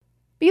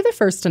Be the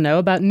first to know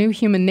about new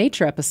Human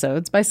Nature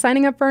episodes by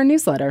signing up for our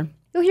newsletter.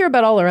 You'll hear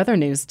about all our other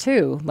news,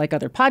 too, like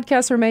other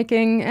podcasts we're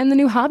making and the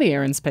new hobby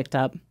Erin's picked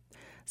up.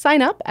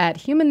 Sign up at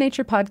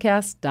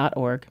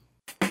humannaturepodcast.org.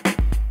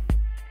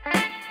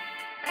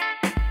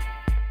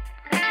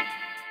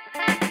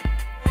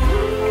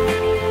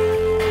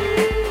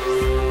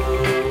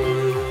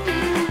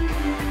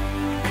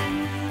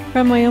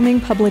 From Wyoming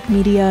Public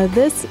Media,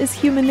 this is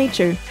Human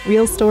Nature,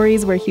 real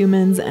stories where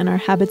humans and our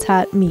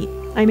habitat meet.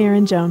 I'm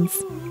Erin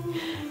Jones.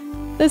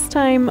 This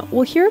time,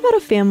 we'll hear about a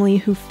family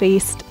who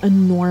faced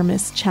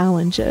enormous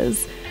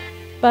challenges,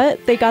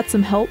 but they got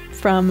some help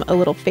from a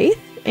little faith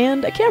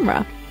and a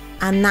camera.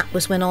 And that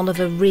was when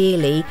Oliver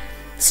really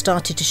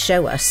started to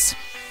show us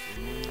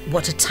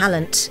what a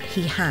talent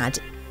he had.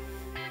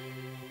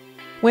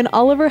 When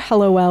Oliver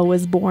Hellowell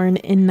was born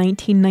in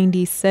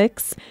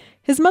 1996,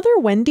 his mother,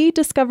 Wendy,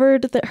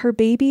 discovered that her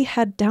baby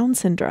had Down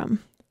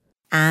syndrome.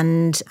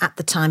 And at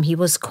the time, he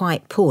was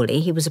quite poorly.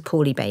 He was a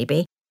poorly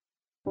baby.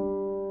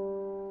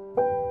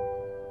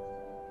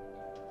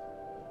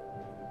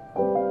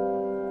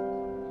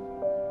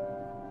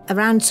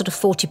 Around sort of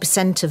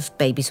 40% of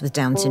babies with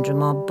Down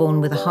syndrome are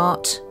born with a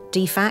heart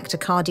defect, a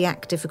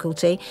cardiac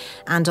difficulty,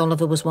 and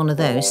Oliver was one of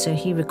those. So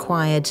he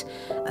required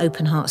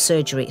open heart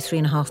surgery at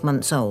 3.5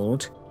 months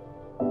old.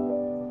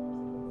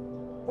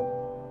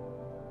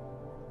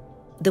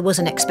 There was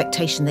an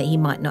expectation that he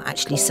might not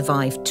actually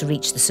survive to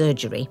reach the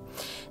surgery.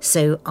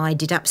 So I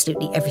did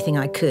absolutely everything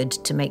I could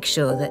to make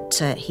sure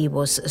that he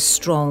was as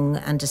strong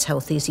and as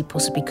healthy as he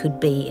possibly could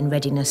be in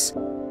readiness.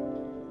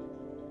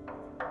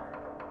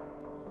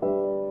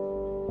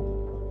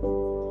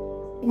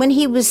 When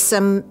he was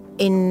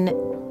in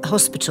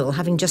hospital,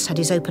 having just had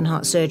his open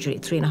heart surgery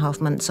at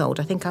 3.5 months old,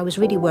 I think I was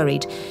really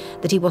worried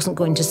that he wasn't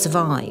going to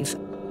survive.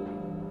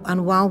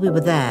 And while we were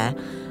there,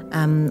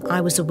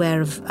 I was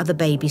aware of other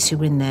babies who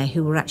were in there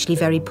who were actually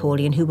very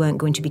poorly and who weren't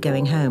going to be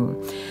going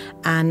home.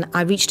 And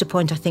I reached a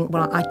point, I think,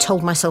 where I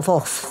told myself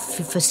off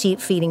for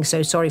feeling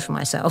so sorry for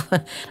myself.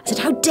 I said,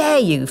 how dare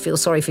you feel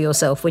sorry for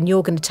yourself when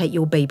you're going to take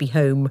your baby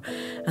home?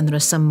 And there are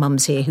some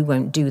mums here who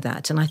won't do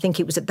that. And I think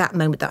it was at that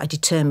moment that I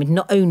determined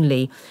not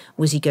only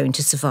was he going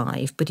to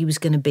survive, but he was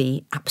going to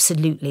be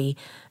absolutely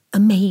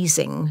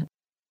amazing.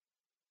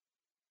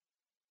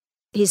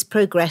 His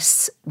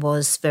progress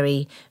was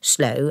very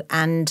slow,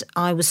 and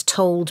I was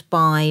told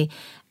by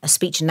a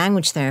speech and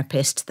language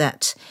therapist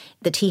that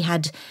he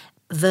had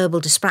verbal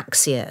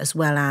dyspraxia as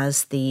well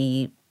as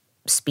the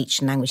speech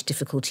and language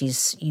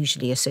difficulties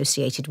usually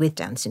associated with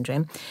Down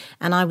syndrome.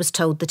 And I was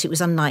told that it was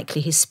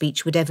unlikely his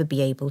speech would ever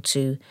be able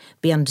to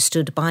be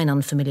understood by an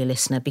unfamiliar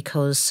listener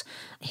because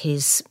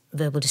his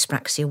verbal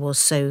dyspraxia was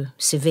so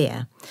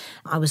severe.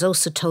 I was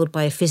also told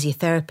by a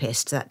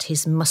physiotherapist that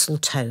his muscle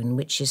tone,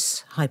 which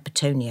is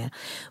hypertonia,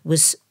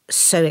 was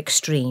so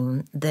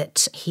extreme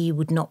that he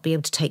would not be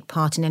able to take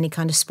part in any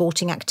kind of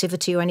sporting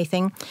activity or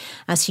anything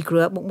as he grew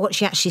up. What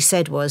she actually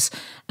said was,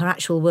 her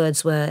actual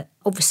words were,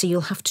 obviously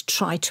you'll have to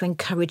try to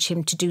encourage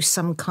him to do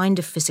some kind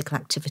of physical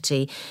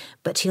activity,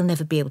 but he'll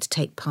never be able to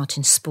take part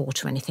in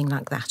sport or anything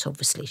like that,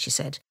 obviously, she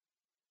said.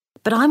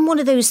 But I'm one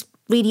of those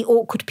really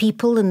awkward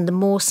people, and the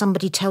more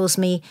somebody tells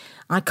me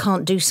I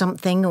can't do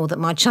something or that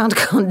my child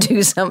can't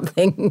do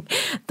something,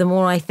 the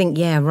more I think,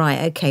 yeah,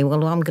 right, okay,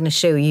 well, I'm going to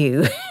show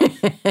you.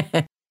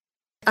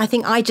 I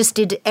think I just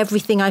did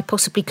everything I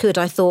possibly could.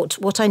 I thought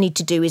what I need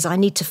to do is I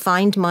need to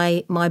find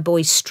my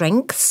boy's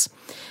strengths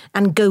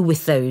and go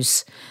with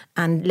those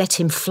and let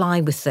him fly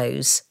with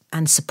those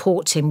and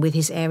support him with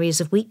his areas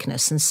of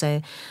weakness. And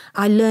so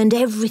I learned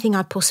everything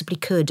I possibly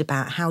could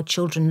about how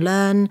children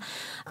learn.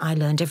 I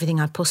learned everything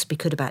I possibly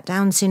could about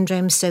Down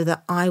syndrome so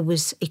that I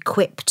was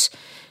equipped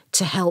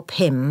to help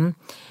him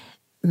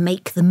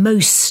make the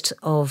most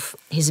of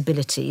his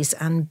abilities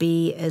and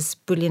be as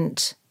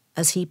brilliant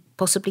as he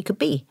possibly could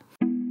be.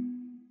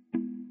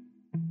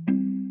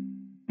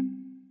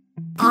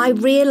 I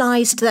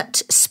realised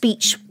that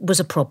speech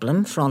was a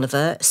problem for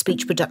Oliver.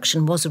 Speech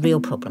production was a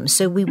real problem.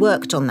 So we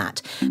worked on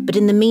that. But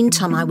in the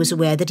meantime, I was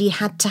aware that he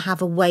had to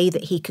have a way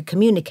that he could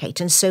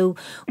communicate. And so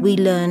we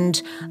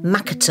learned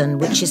Makaton,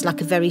 which is like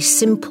a very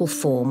simple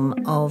form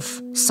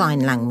of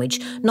sign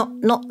language.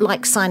 Not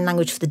like sign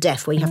language for the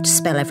deaf, where you have to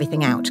spell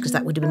everything out, because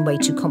that would have been way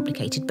too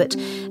complicated. But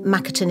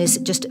Makaton is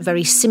just a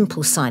very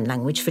simple sign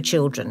language for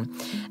children.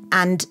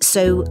 And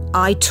so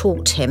I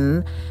taught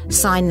him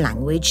sign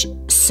language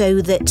so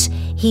that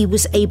he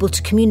was able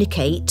to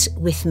communicate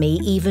with me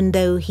even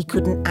though he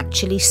couldn't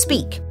actually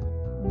speak.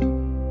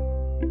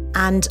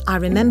 And I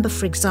remember,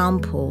 for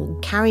example,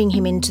 carrying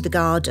him into the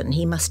garden.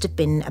 He must have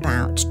been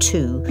about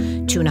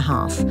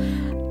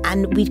 2.5.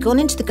 And we'd gone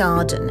into the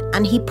garden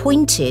and he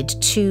pointed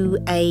to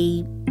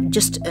an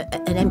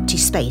empty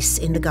space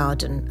in the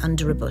garden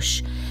under a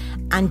bush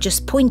and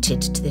just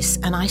pointed to this.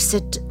 And I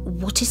said,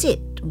 what is it?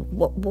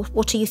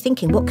 What are you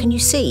thinking? What can you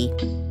see?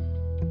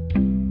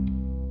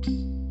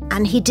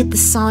 And he did the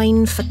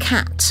sign for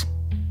cat,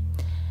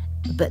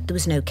 but there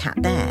was no cat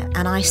there.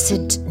 And I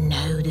said,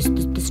 no,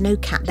 there's no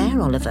cat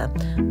there, Oliver.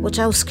 What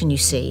else can you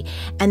see?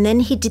 And then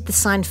he did the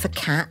sign for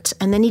cat,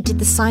 and then he did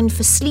the sign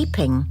for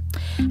sleeping.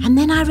 And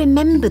then I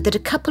remembered that a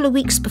couple of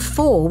weeks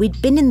before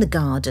we'd been in the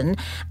garden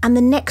and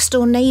the next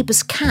door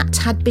neighbour's cat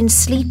had been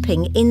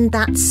sleeping in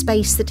that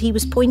space that he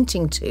was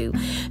pointing to.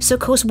 So,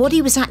 of course, what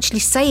he was actually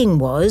saying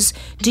was,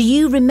 do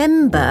you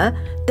remember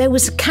there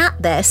was a cat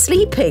there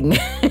sleeping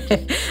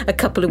a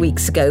couple of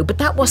weeks ago? But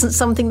that wasn't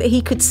something that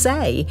he could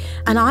say.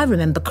 And I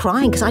remember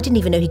crying because I didn't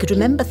even know he could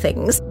remember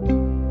things.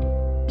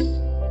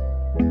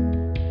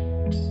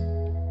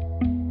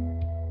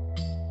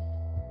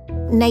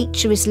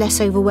 Nature is less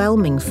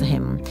overwhelming for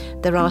him.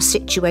 There are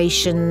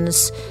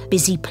situations,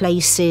 busy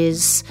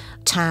places,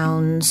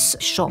 towns,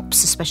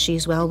 shops especially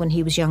as well when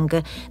he was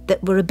younger,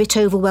 that were a bit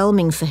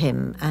overwhelming for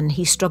him, and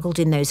he struggled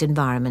in those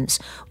environments.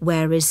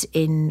 Whereas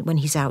when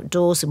he's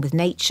outdoors and with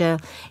nature,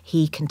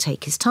 he can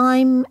take his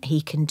time,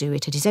 he can do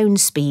it at his own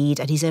speed,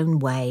 at his own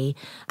way,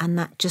 and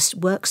that just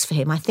works for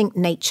him. I think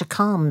nature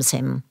calms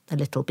him a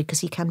little because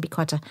he can be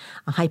quite a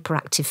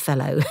hyperactive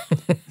fellow.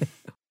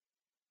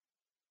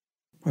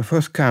 My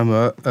first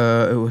camera,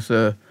 it was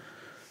a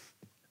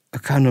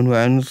Canon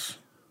lens,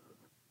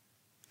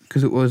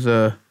 because it was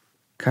a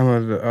camera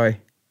that I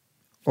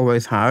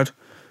always had,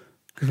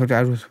 because my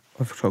dad was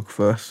a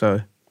photographer,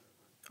 so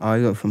I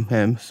learned from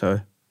him. So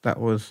that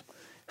was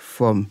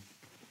from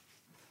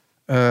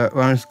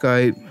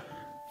landscape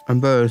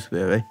and birds,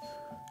 really.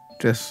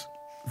 Just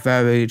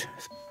varied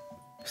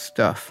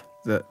stuff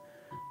that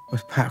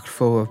was packed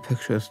full of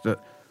pictures that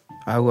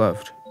I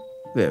loved,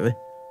 really.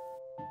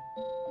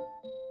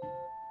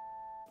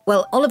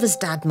 Well, Oliver's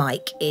dad,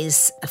 Mike,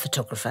 is a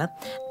photographer,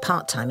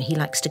 part-time. He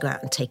likes to go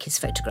out and take his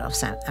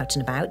photographs out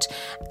and about.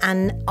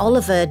 And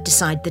Oliver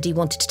decided that he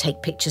wanted to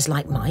take pictures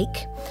like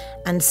Mike.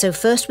 And so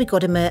first we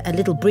got him a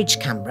little bridge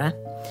camera.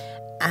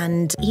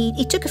 And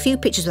he took a few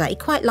pictures with that. He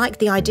quite liked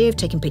the idea of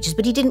taking pictures,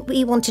 but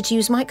he wanted to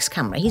use Mike's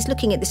camera. He's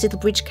looking at this little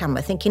bridge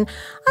camera thinking,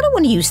 I don't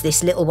want to use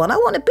this little one. I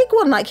want a big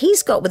one like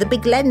he's got, with a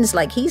big lens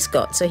like he's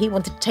got. So he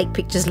wanted to take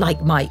pictures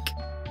like Mike.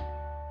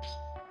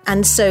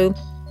 And so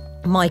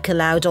Mike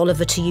allowed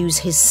Oliver to use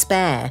his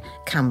spare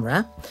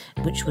camera,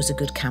 which was a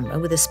good camera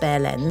with a spare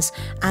lens,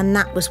 and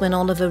that was when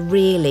Oliver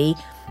really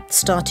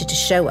started to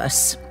show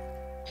us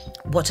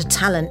what a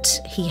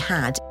talent he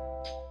had.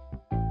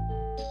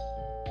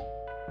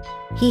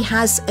 He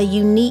has a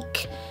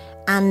unique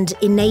and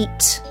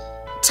innate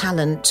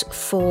talent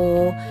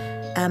for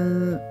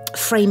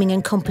framing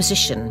and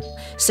composition.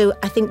 So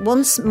I think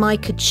once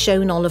Mike had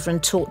shown Oliver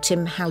and taught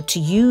him how to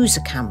use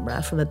a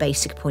camera from a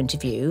basic point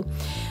of view,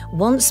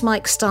 once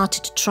Mike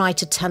started to try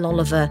to tell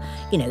Oliver,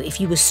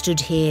 if you were stood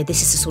here,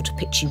 this is the sort of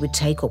picture you would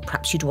take, or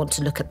perhaps you'd want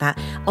to look at that,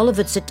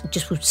 Oliver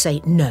just would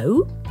say,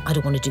 no, I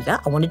don't want to do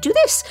that, I want to do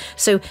this.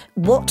 So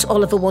what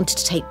Oliver wanted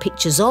to take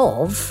pictures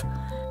of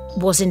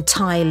was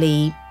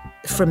entirely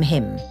from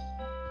him.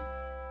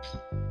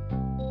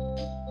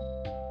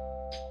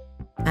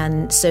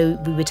 And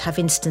so we would have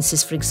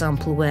instances, for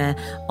example, where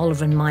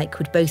Oliver and Mike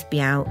would both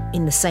be out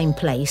in the same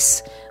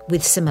place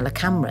with similar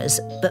cameras,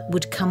 but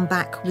would come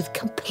back with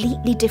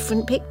completely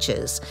different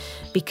pictures,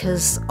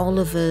 because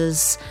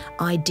Oliver's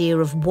idea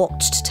of what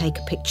to take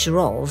a picture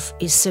of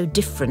is so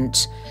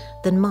different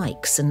than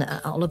Mike's, and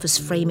Oliver's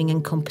framing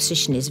and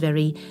composition is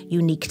very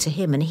unique to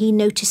him, and he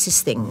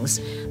notices things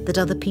that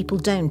other people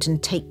don't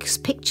and takes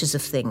pictures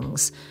of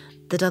things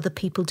that other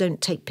people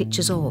don't take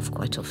pictures of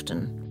quite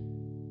often.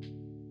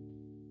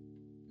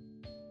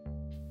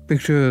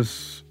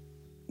 Pictures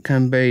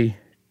can be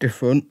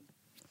different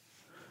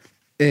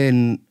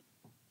in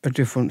a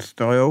different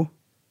style.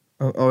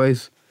 I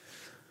always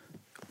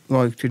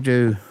like to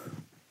do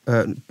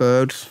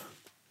birds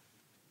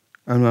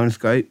and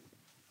landscape.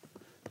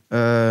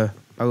 I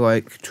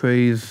like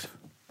trees,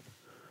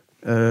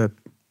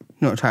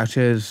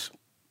 nuthatches,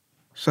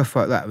 stuff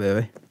like that,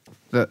 really,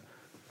 that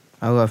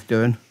I love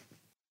doing.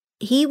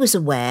 He was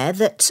aware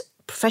that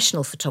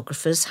professional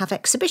photographers have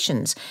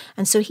exhibitions.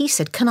 And so he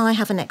said, can I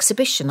have an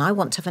exhibition? I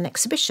want to have an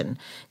exhibition,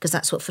 because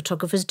that's what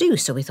photographers do.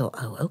 So we thought,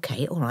 oh,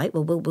 OK, all right,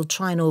 well, we'll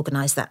try and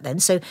organise that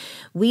then. So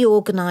we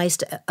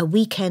organised a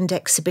weekend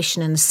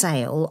exhibition and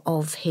sale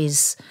of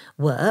his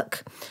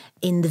work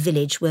in the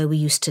village where we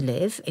used to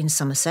live in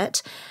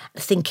Somerset,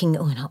 thinking,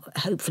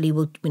 hopefully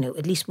we'll,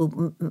 at least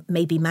we'll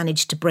maybe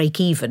manage to break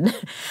even.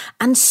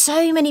 And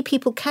so many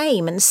people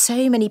came and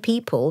so many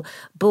people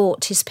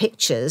bought his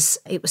pictures.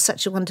 It was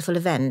such a wonderful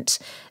event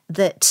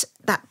that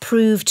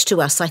proved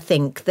to us, I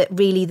think, that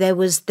really there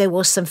was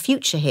some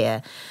future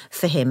here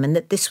for him, and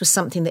that this was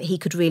something that he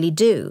could really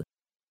do.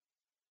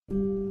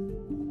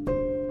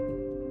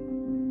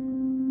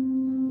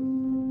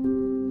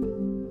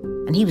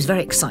 And he was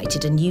very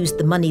excited and used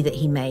the money that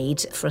he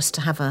made for us to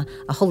have a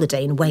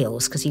holiday in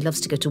Wales, because he loves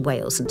to go to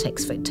Wales and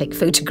take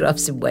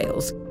photographs in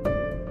Wales.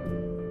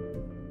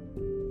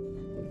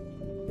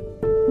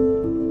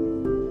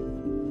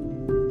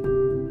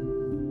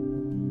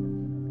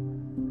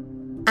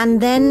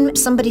 And then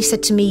somebody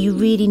said to me, you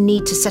really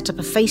need to set up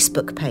a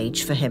Facebook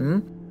page for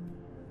him.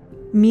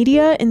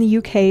 Media in the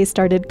UK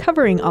started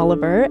covering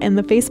Oliver, and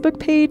the Facebook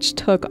page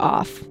took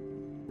off.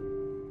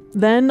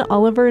 Then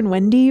Oliver and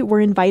Wendy were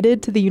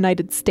invited to the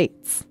United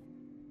States.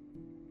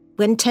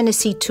 When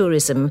Tennessee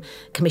Tourism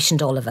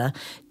commissioned Oliver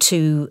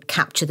to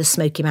capture the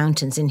Smoky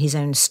Mountains in his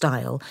own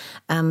style,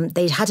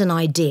 they had an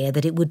idea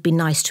that it would be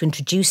nice to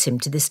introduce him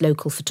to this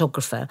local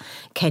photographer,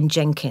 Ken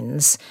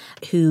Jenkins,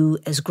 who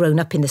has grown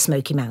up in the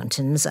Smoky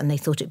Mountains, and they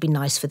thought it'd be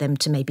nice for them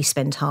to maybe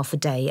spend half a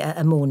day,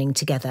 a morning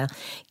together,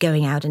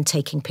 going out and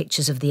taking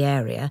pictures of the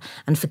area,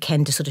 and for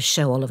Ken to sort of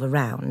show Oliver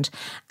around.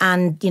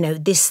 And,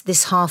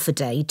 this half a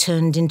day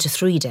turned into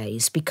 3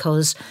 days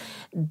because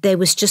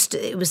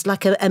it was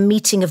like a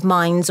meeting of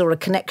minds or a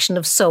connection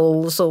of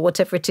souls or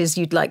whatever it is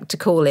you'd like to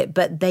call it.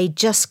 But they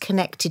just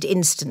connected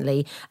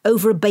instantly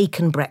over a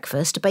bacon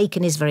breakfast.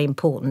 Bacon is very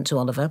important to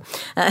Oliver.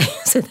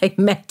 So they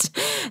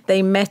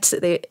met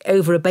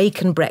over a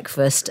bacon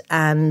breakfast,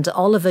 and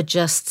Oliver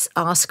just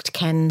asked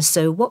Ken,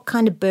 "So what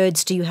kind of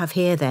birds do you have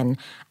here then?"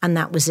 And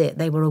that was it.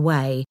 They were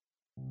away.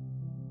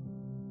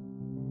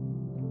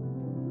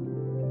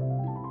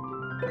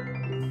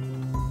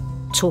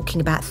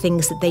 Talking about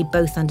things that they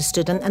both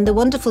understood. And the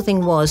wonderful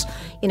thing was,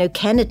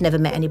 Ken had never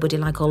met anybody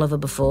like Oliver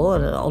before,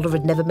 and Oliver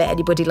had never met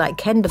anybody like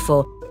Ken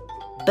before.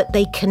 But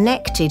they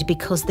connected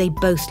because they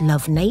both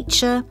love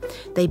nature,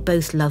 they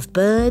both love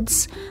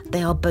birds,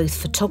 they are both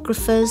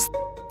photographers,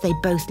 they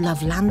both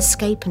love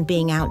landscape and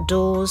being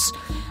outdoors,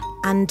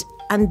 and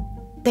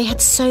they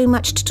had so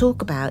much to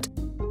talk about.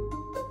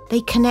 They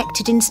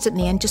connected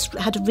instantly and just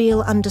had a real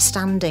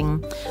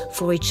understanding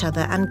for each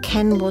other. And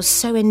Ken was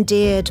so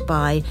endeared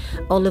by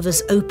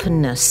Oliver's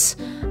openness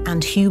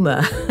and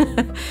humour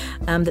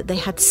that they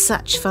had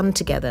such fun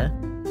together.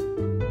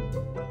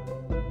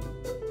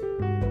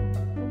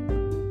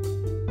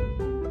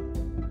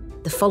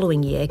 The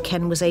following year,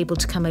 Ken was able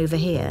to come over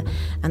here,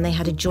 and they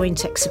had a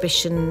joint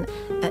exhibition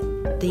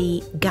at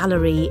the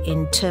gallery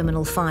in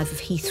Terminal 5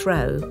 of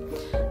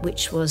Heathrow,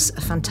 which was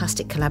a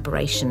fantastic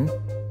collaboration.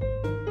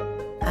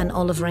 And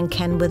Oliver and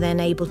Ken were then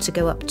able to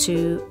go up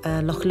to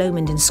Loch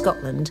Lomond in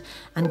Scotland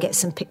and get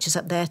some pictures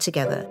up there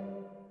together.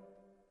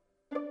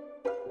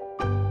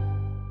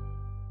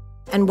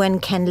 And when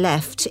Ken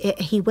left,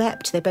 he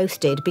wept. They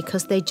both did,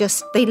 because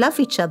they love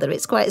each other.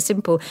 It's quite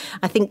simple.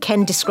 I think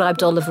Ken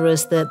described Oliver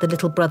as the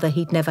little brother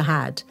he'd never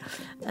had.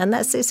 And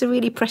it's a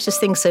really precious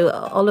thing. So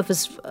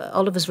Oliver's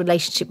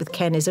relationship with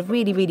Ken is a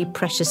really, really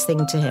precious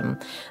thing to him.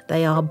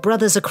 They are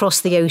brothers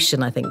across the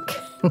ocean, I think.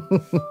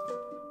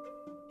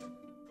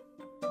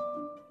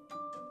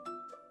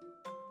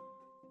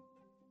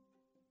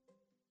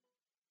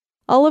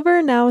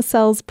 Oliver now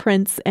sells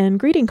prints and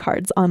greeting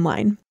cards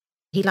online.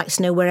 He likes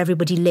to know where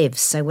everybody lives,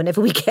 so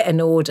whenever we get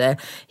an order,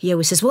 he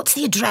always says, "What's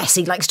the address?"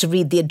 He likes to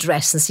read the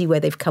address and see where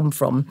they've come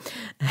from.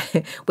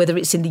 Whether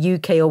it's in the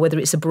UK or whether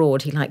it's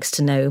abroad, he likes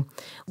to know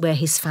where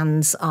his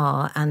fans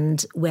are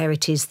and where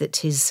it is that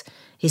his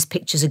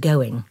pictures are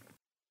going.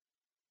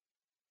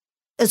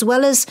 As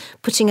well as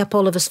putting up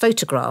Oliver's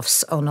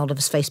photographs on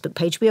Oliver's Facebook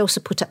page, we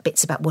also put up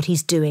bits about what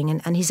he's doing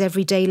and his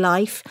everyday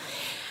life.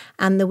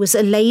 And there was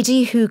a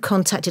lady who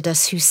contacted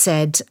us who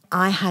said,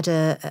 "I had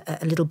a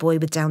little boy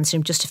with Down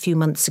syndrome just a few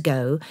months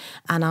ago,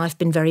 and I've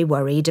been very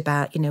worried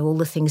about, all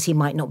the things he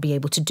might not be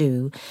able to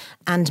do.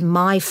 And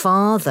my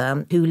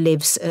father, who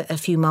lives a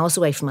few miles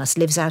away from us,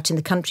 lives out in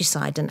the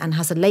countryside and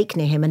has a lake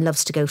near him and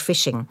loves to go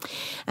fishing.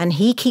 And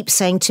he keeps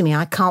saying to me,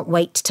 I can't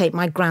wait to take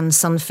my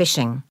grandson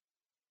fishing."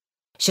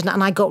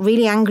 And I got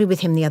really angry with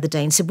him the other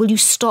day and said, "Will you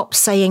stop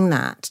saying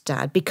that,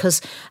 Dad?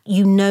 Because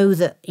you know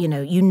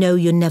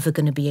you're never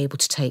going to be able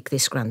to take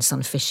this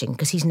grandson fishing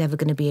because he's never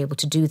going to be able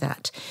to do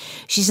that."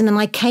 She said, "And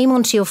I came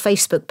onto your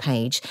Facebook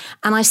page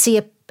and I see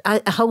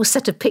a whole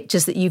set of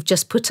pictures that you've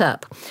just put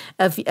up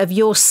of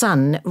your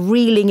son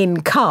reeling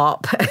in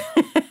carp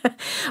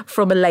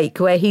from a lake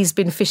where he's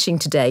been fishing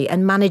today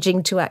and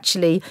managing to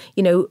actually,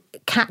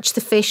 catch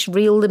the fish,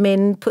 reel them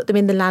in, put them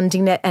in the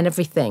landing net and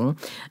everything."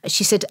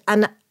 She said,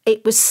 "And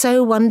it was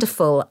so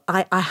wonderful.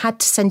 I had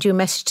to send you a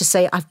message to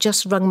say, I've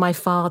just rung my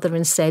father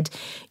and said,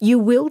 you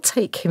will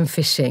take him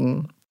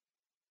fishing."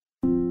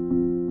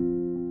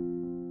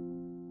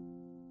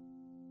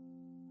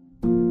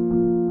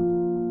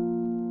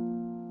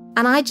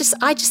 And I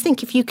just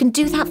think if you can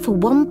do that for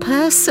one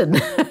person,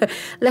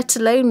 let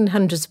alone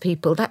hundreds of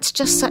people, that's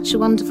just such a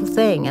wonderful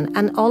thing.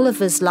 And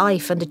Oliver's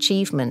life and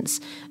achievements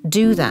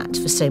do that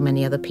for so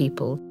many other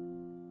people.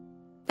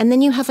 And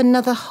then you have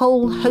another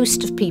whole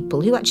host of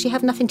people who actually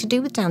have nothing to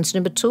do with Down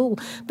syndrome at all,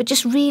 but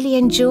just really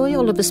enjoy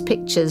Oliver's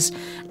pictures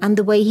and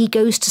the way he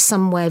goes to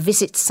somewhere,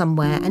 visits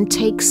somewhere and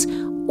takes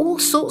all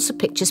sorts of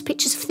pictures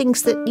of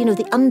things that,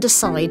 the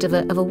underside of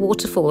a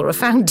waterfall or a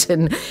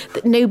fountain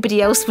that nobody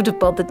else would have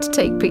bothered to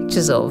take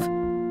pictures of.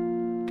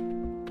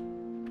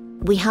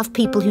 We have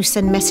people who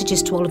send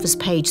messages to Oliver's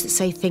page that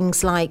say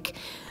things like,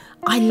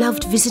 "I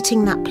loved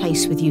visiting that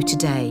place with you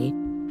today."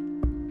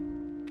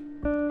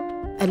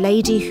 a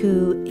lady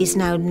who is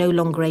now no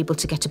longer able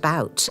to get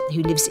about,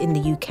 who lives in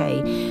the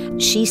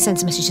UK. She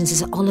sends a message and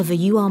says, Oliver,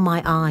 you are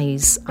my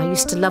eyes. I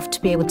used to love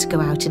to be able to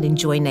go out and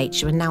enjoy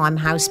nature, and now I'm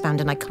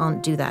housebound and I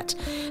can't do that.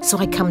 So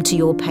I come to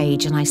your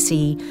page and I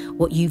see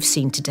what you've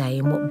seen today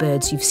and what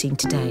birds you've seen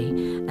today,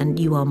 and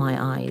you are my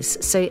eyes.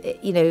 So,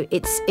 you know,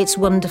 it's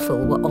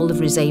wonderful what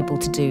Oliver is able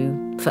to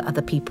do for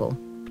other people.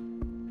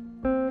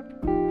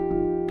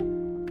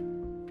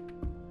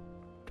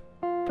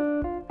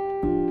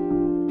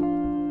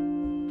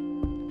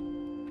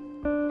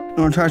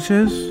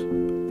 Nuthatches,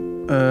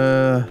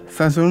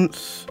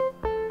 pheasants,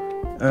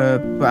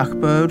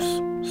 blackbirds,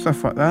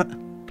 stuff like that.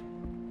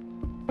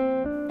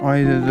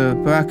 Either the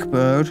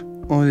blackbird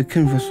or the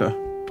kingfisher.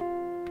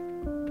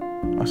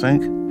 I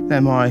think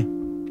they're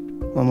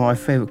one of my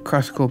favourite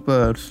classical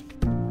birds.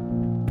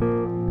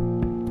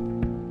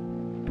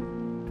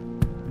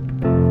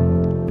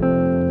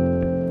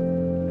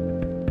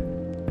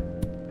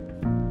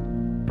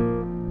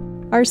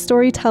 Our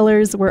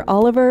storytellers were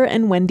Oliver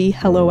and Wendy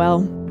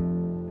Hellowell.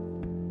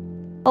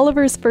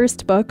 Oliver's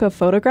first book of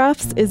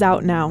photographs is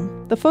out now.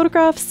 The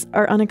photographs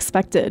are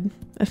unexpected.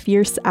 A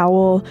fierce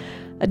owl,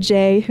 a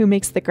jay who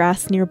makes the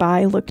grass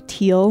nearby look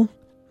teal.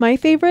 My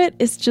favorite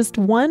is just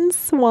one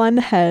swan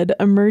head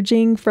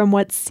emerging from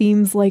what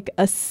seems like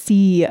a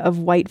sea of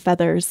white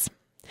feathers.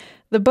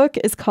 The book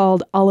is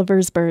called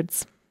Oliver's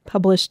Birds,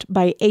 published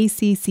by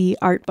ACC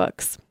Art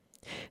Books.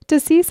 To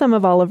see some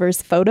of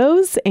Oliver's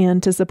photos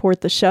and to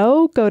support the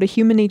show, go to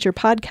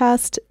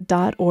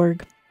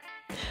humannaturepodcast.org.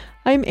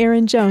 I'm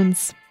Erin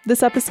Jones.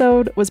 This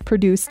episode was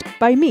produced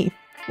by me,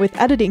 with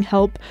editing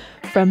help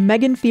from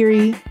Megan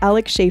Feary,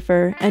 Alex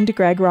Schaefer, and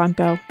Greg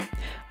Ronco.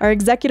 Our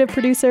executive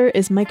producer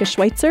is Micah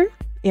Schweitzer.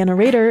 Anna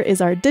Rader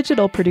is our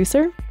digital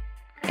producer.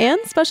 And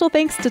special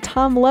thanks to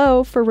Tom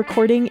Lowe for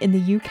recording in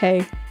the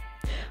UK.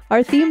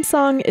 Our theme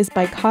song is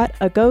by Caught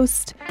a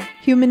Ghost.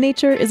 Human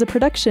Nature is a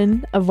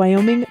production of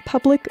Wyoming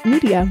Public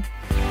Media.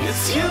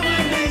 It's human.